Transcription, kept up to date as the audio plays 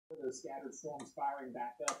those scattered storms firing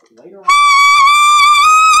back up later on.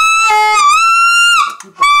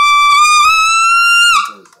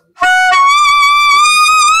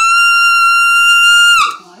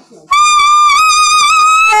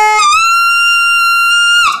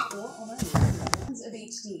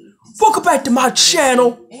 Welcome back to my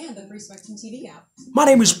channel. My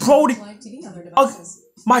name is Brody.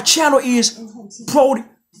 My channel is Brody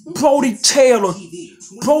Taylor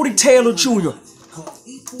Jr.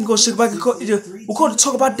 We're going to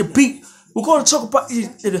talk about the beat. We're going to talk about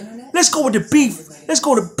let's go with the beat. Let's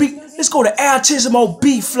go to Altissimo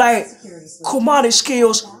B flat chromatic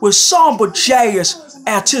scales with Samba Jazz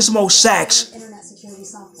Altissimo Sax.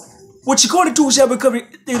 What you're going to do is have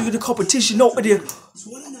the competition. No, what do you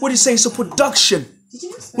say? It's a production.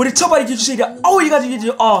 When they talk about it, you see that. Oh, you got to get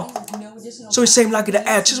your So it's same like the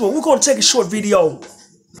Altissimo. We're going to take a short video.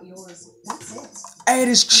 Add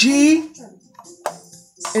this G,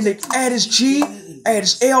 and then add this G, add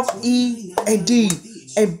this F, E, and D,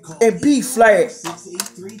 and B flat.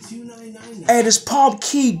 Add this palm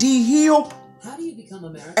key D heel.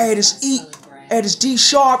 Add this E, add this D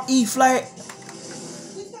sharp E flat.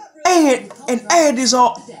 And add this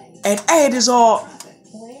F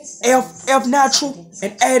natural,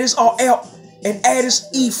 and add this F, and add this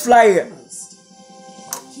E flat.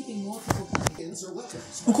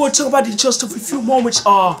 We're going to talk about it just for a few moments.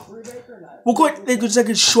 We're going to take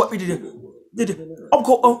a short video. I'm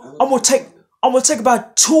gonna take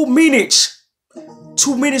about 2 minutes.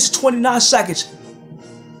 2 minutes 29 seconds.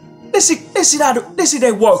 Let's see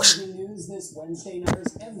that works.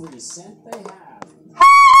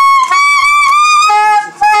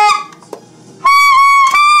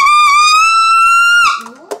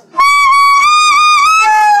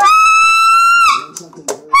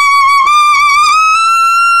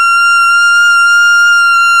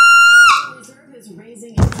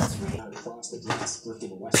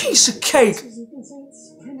 Piece of cake.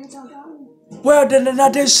 Well, then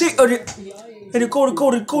that's it. And go to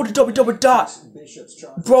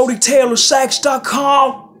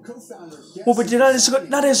www.BrodyTaylorSax.com. Well, but now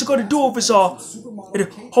that's going to do it.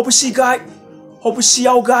 Hope we see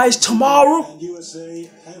y'all guys tomorrow.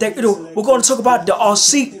 We're going to talk about the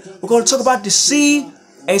C. We're going to talk about the C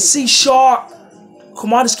and C sharp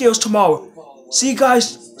chromatic scales tomorrow. See you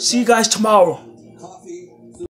guys tomorrow.